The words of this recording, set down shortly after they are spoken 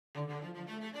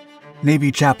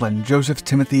Navy chaplain Joseph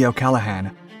Timothy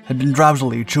O'Callaghan had been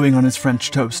drowsily chewing on his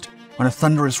French toast when a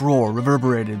thunderous roar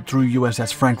reverberated through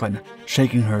USS Franklin,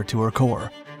 shaking her to her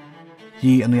core.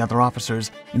 He and the other officers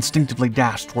instinctively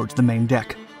dashed towards the main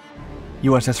deck.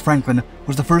 USS Franklin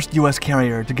was the first U.S.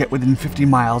 carrier to get within 50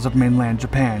 miles of mainland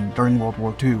Japan during World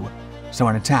War II, so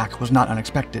an attack was not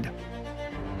unexpected.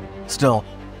 Still,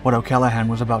 what O'Callaghan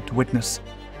was about to witness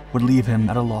would leave him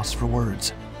at a loss for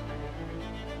words.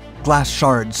 Glass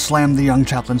shards slammed the young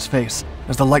chaplain's face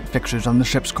as the light fixtures on the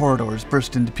ship's corridors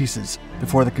burst into pieces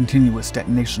before the continuous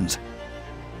detonations.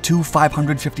 2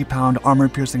 550-pound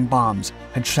armor-piercing bombs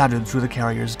had shattered through the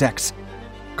carrier's decks,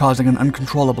 causing an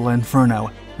uncontrollable inferno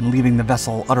and leaving the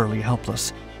vessel utterly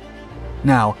helpless.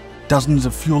 Now, dozens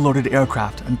of fuel-loaded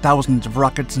aircraft and thousands of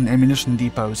rockets and ammunition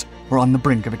depots were on the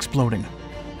brink of exploding.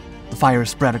 The fire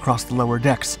spread across the lower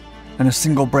decks, and a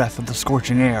single breath of the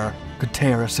scorching air could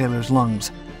tear a sailor's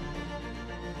lungs.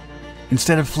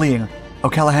 Instead of fleeing,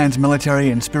 O'Callaghan's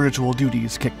military and spiritual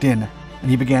duties kicked in, and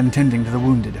he began tending to the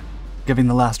wounded, giving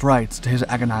the last rites to his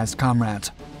agonized comrades.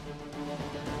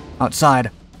 Outside,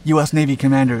 U.S. Navy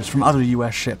commanders from other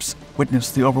U.S. ships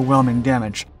witnessed the overwhelming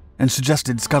damage and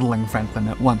suggested scuttling Franklin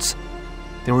at once.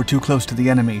 They were too close to the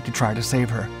enemy to try to save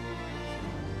her.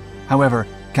 However,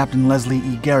 Captain Leslie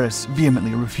E. Garris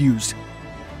vehemently refused.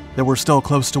 There were still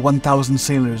close to 1,000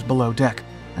 sailors below deck,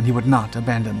 and he would not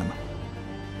abandon them.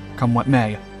 Come what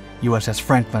may, USS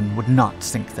Franklin would not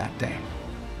sink that day.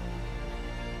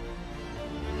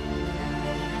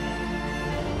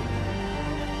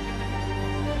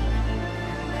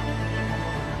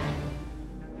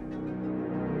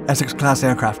 Essex-class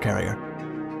aircraft carrier.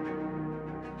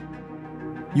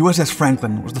 USS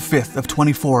Franklin was the fifth of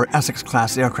 24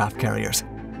 Essex-class aircraft carriers.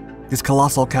 These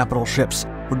colossal capital ships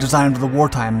were designed with a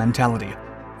wartime mentality,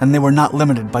 and they were not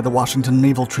limited by the Washington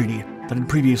Naval Treaty that had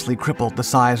previously crippled the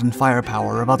size and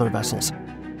firepower of other vessels.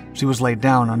 She was laid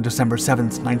down on December 7,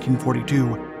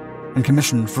 1942, and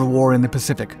commissioned for war in the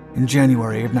Pacific in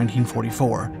January of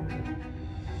 1944.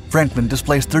 Franklin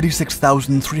displaced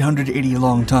 36,380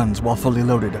 long tons while fully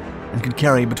loaded, and could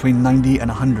carry between 90 and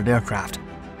 100 aircraft.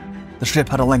 The ship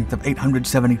had a length of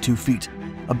 872 feet,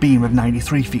 a beam of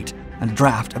 93 feet, and a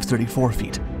draft of 34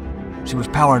 feet. She was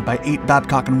powered by 8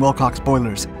 Babcock and Wilcox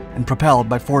boilers and propelled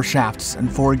by 4 shafts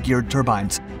and 4 geared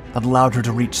turbines that allowed her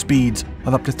to reach speeds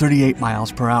of up to 38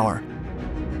 miles per hour.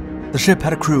 The ship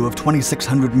had a crew of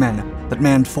 2,600 men that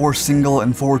manned 4 single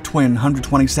and 4 twin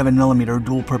 127mm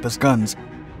dual-purpose guns,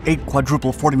 8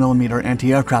 quadruple 40mm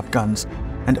anti-aircraft guns,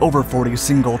 and over 40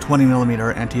 single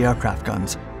 20mm anti-aircraft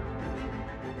guns.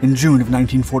 In June of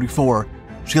 1944,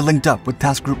 she linked up with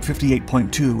Task Group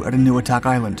 58.2 at a new attack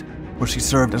island, where she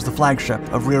served as the flagship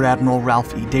of Rear Admiral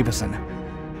Ralph E. Davison.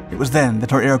 It was then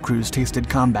that her aircrews tasted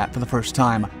combat for the first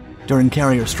time, during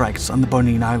carrier strikes on the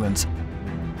Bonin Islands.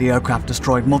 The aircraft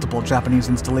destroyed multiple Japanese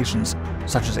installations,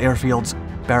 such as airfields,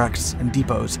 barracks, and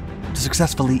depots, to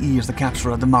successfully ease the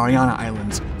capture of the Mariana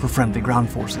Islands for friendly ground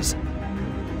forces.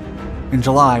 In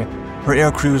July, her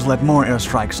aircrews led more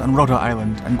airstrikes on Rota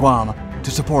Island and Guam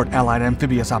to support Allied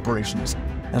amphibious operations,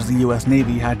 as the U.S.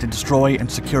 Navy had to destroy and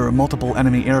secure multiple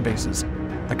enemy air bases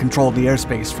that controlled the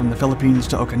airspace from the Philippines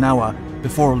to Okinawa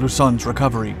before Luzon's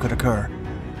recovery could occur.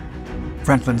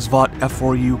 Franklin's Vought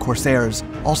F-4U Corsairs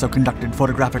also conducted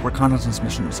photographic reconnaissance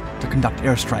missions to conduct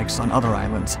airstrikes on other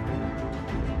islands.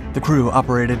 The crew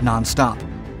operated non-stop,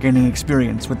 gaining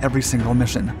experience with every single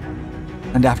mission.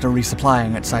 And after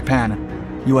resupplying at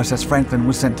Saipan, USS Franklin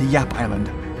was sent to Yap Island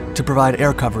to provide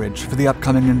air coverage for the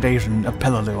upcoming invasion of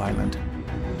Peleliu Island.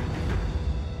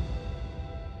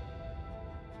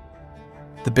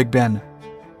 The Big Ben.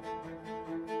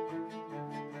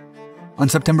 On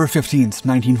September 15,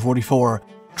 1944,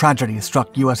 tragedy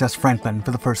struck USS Franklin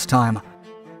for the first time.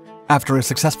 After a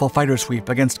successful fighter sweep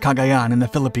against Cagayan in the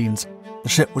Philippines, the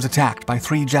ship was attacked by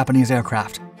 3 Japanese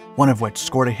aircraft, one of which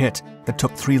scored a hit that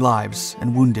took 3 lives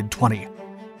and wounded 20.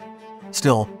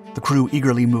 Still, the crew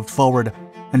eagerly moved forward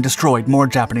and destroyed more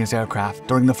Japanese aircraft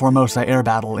during the Formosa air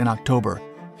battle in October,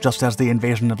 just as the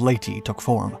invasion of Leyte took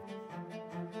form.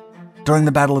 During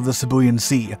the Battle of the Sibuyan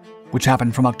Sea, which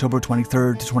happened from October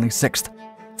 23rd to 26th,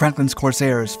 Franklin's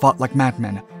Corsairs fought like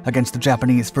madmen against the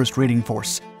Japanese First Raiding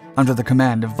Force, under the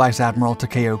command of Vice Admiral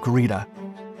Takeo Kurita.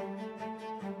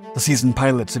 The seasoned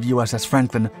pilots of USS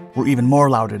Franklin were even more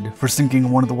lauded for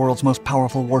sinking one of the world's most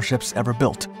powerful warships ever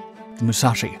built, the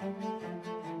Musashi.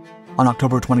 On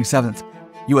October 27th,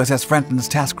 USS Franklin's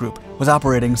task group was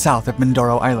operating south of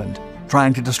Mindoro Island,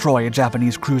 trying to destroy a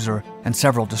Japanese cruiser and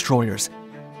several destroyers.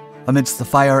 Amidst the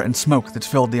fire and smoke that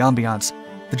filled the ambiance,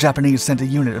 the Japanese sent a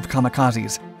unit of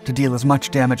kamikazes to deal as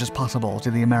much damage as possible to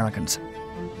the Americans.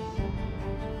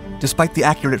 Despite the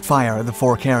accurate fire of the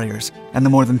 4 carriers and the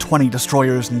more than 20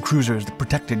 destroyers and cruisers that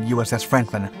protected USS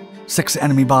Franklin, 6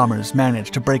 enemy bombers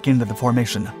managed to break into the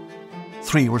formation.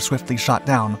 3 were swiftly shot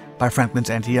down by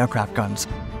Franklin's anti-aircraft guns,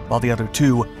 while the other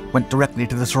 2 went directly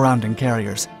to the surrounding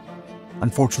carriers.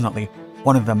 Unfortunately,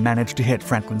 one of them managed to hit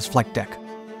Franklin's flight deck.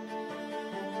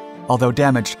 Although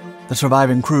damaged, the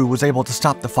surviving crew was able to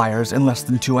stop the fires in less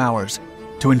than 2 hours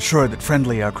to ensure that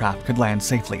friendly aircraft could land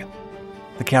safely.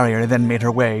 The carrier then made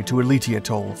her way to Elite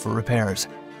Atoll for repairs.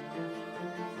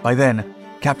 By then,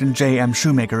 Captain J.M.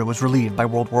 Shoemaker was relieved by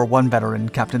World War I veteran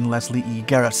Captain Leslie E.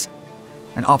 Garris,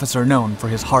 an officer known for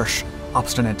his harsh,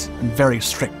 obstinate, and very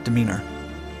strict demeanor.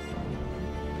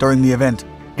 During the event,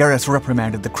 Garris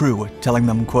reprimanded the crew, telling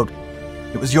them, quote,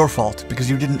 "It was your fault because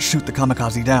you didn't shoot the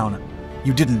kamikaze down.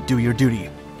 You didn't do your duty.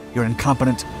 You're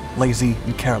incompetent, lazy,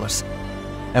 and careless.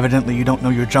 Evidently you don't know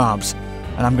your jobs,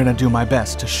 and I'm going to do my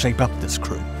best to shape up this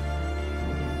crew."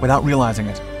 Without realizing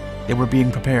it, they were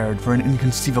being prepared for an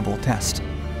inconceivable test.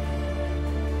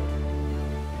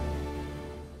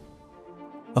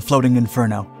 A floating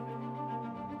inferno.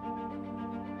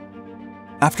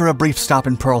 After a brief stop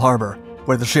in Pearl Harbor,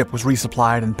 where the ship was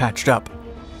resupplied and patched up,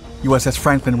 USS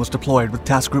Franklin was deployed with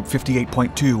Task Group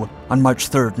 58.2 on March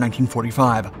 3,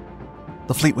 1945.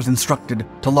 The fleet was instructed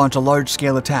to launch a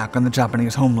large-scale attack on the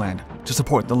Japanese homeland to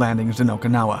support the landings in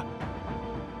Okinawa.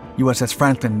 USS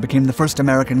Franklin became the first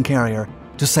American carrier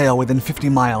to sail within 50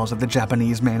 miles of the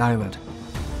Japanese main island.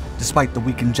 Despite the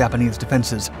weakened Japanese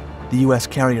defenses, the U.S.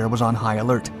 carrier was on high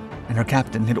alert, and her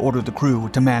captain had ordered the crew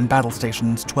to man battle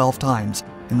stations 12 times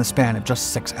in the span of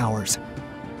just 6 hours.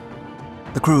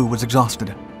 The crew was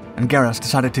exhausted, and Garris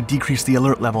decided to decrease the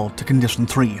alert level to Condition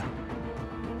 3,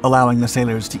 allowing the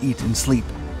sailors to eat and sleep,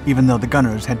 even though the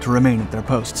gunners had to remain at their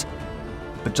posts.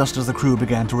 But just as the crew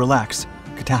began to relax,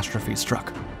 catastrophe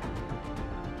struck.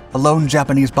 A lone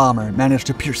Japanese bomber managed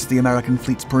to pierce the American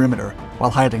fleet's perimeter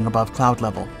while hiding above cloud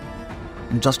level.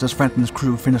 And just as Franklin's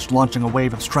crew finished launching a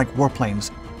wave of strike warplanes,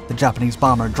 the Japanese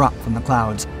bomber dropped from the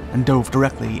clouds and dove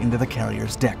directly into the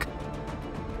carrier's deck.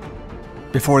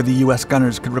 Before the U.S.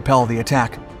 gunners could repel the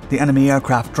attack, the enemy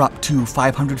aircraft dropped 2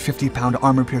 550-pound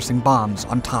armor-piercing bombs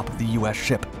on top of the U.S.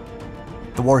 ship.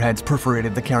 The warheads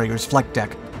perforated the carrier's flight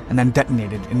deck and then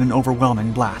detonated in an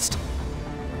overwhelming blast.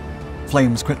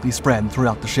 Flames quickly spread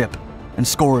throughout the ship, and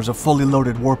scores of fully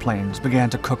loaded warplanes began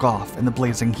to cook off in the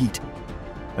blazing heat.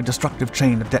 A destructive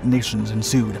chain of detonations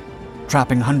ensued,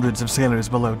 trapping hundreds of sailors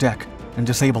below deck and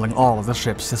disabling all of the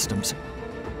ship's systems.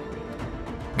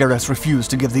 Garris refused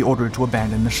to give the order to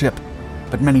abandon the ship,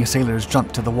 but many sailors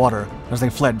jumped to the water as they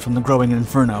fled from the growing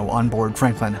inferno on board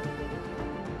Franklin.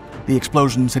 The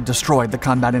explosions had destroyed the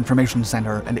Combat Information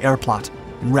Center and air plot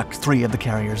and wrecked 3 of the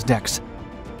carrier's decks.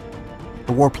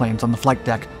 The warplanes on the flight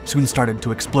deck soon started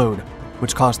to explode,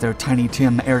 which caused their tiny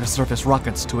TIM air-to-surface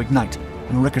rockets to ignite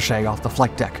and ricochet off the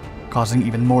flight deck, causing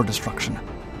even more destruction.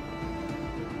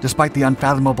 Despite the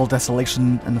unfathomable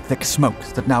desolation and the thick smoke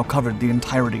that now covered the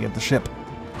entirety of the ship,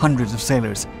 hundreds of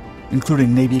sailors,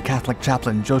 including Navy Catholic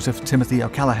chaplain Joseph Timothy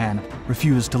O'Callaghan,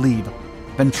 refused to leave,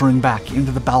 venturing back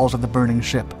into the bowels of the burning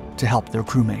ship to help their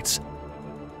crewmates.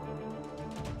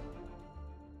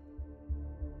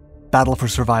 Battle for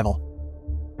survival.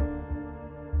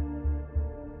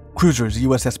 Cruisers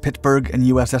USS Pittsburgh and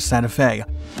USS Santa Fe,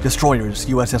 destroyers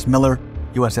USS Miller,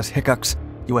 USS Hickox,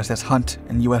 USS Hunt,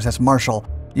 and USS Marshall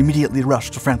immediately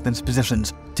rushed to Franklin's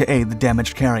positions to aid the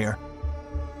damaged carrier.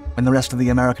 When the rest of the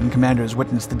American commanders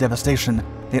witnessed the devastation,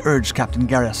 they urged Captain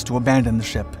Garris to abandon the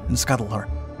ship and scuttle her.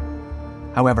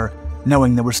 However,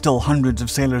 knowing there were still hundreds of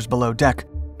sailors below deck,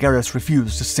 Garris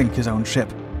refused to sink his own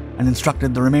ship and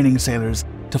instructed the remaining sailors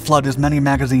to flood as many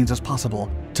magazines as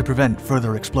possible to prevent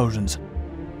further explosions.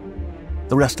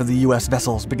 The rest of the U.S.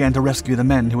 vessels began to rescue the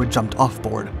men who had jumped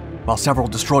offboard, while several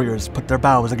destroyers put their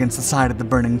bows against the side of the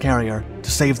burning carrier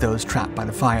to save those trapped by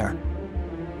the fire.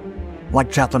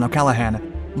 Like Chaplain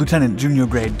O'Callaghan, Lieutenant Junior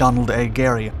Grade Donald A.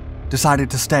 Gary decided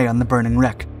to stay on the burning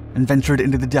wreck and ventured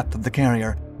into the depth of the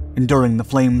carrier, enduring the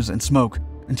flames and smoke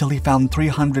until he found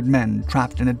 300 men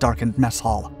trapped in a darkened mess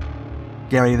hall.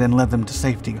 Gary then led them to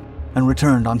safety and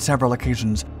returned on several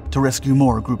occasions to rescue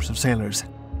more groups of sailors.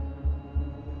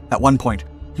 At one point,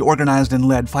 he organized and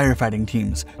led firefighting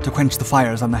teams to quench the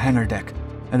fires on the hangar deck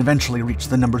and eventually reached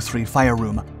the No. 3 fire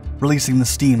room, releasing the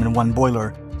steam in one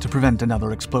boiler to prevent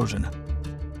another explosion.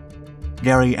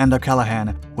 Gary and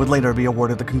O'Callaghan would later be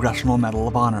awarded the Congressional Medal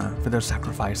of Honor for their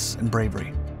sacrifice and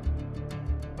bravery.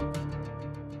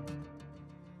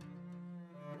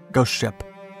 Ghost Ship.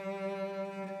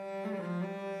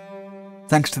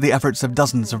 Thanks to the efforts of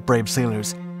dozens of brave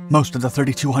sailors, most of the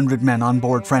 3,200 men on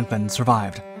board Franklin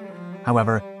survived.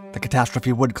 However, The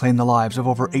catastrophe would claim the lives of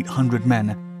over 800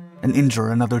 men and injure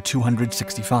another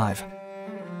 265.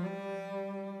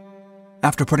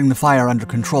 After putting the fire under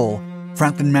control,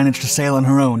 Franklin managed to sail on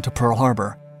her own to Pearl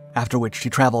Harbor, after which she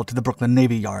traveled to the Brooklyn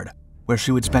Navy Yard, where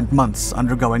she would spend months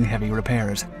undergoing heavy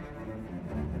repairs.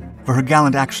 For her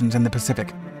gallant actions in the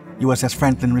Pacific, USS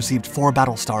Franklin received 4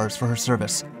 battle stars for her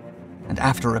service, and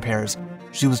after repairs,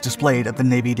 she was displayed at the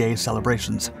Navy Day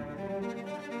celebrations.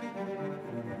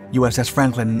 USS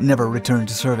Franklin never returned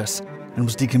to service and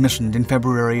was decommissioned in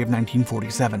February of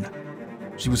 1947.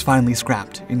 She was finally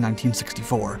scrapped in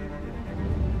 1964.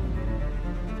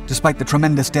 Despite the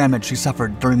tremendous damage she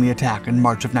suffered during the attack in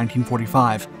March of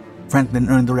 1945, Franklin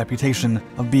earned the reputation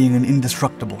of being an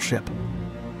indestructible ship.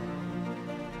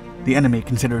 The enemy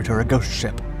considered her a ghost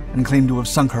ship and claimed to have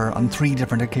sunk her on 3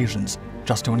 different occasions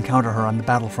just to encounter her on the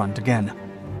battlefront again.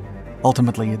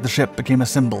 Ultimately, the ship became a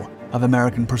symbol of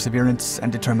American perseverance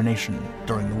and determination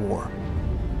during the war.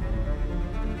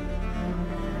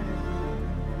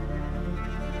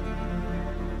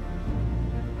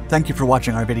 Thank you for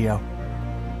watching our video.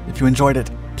 If you enjoyed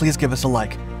it, please give us a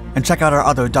like, and check out our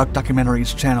other Dark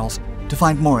Documentaries channels to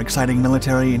find more exciting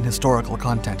military and historical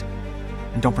content.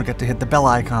 And don't forget to hit the bell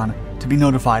icon to be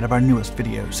notified of our newest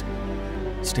videos.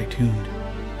 Stay tuned.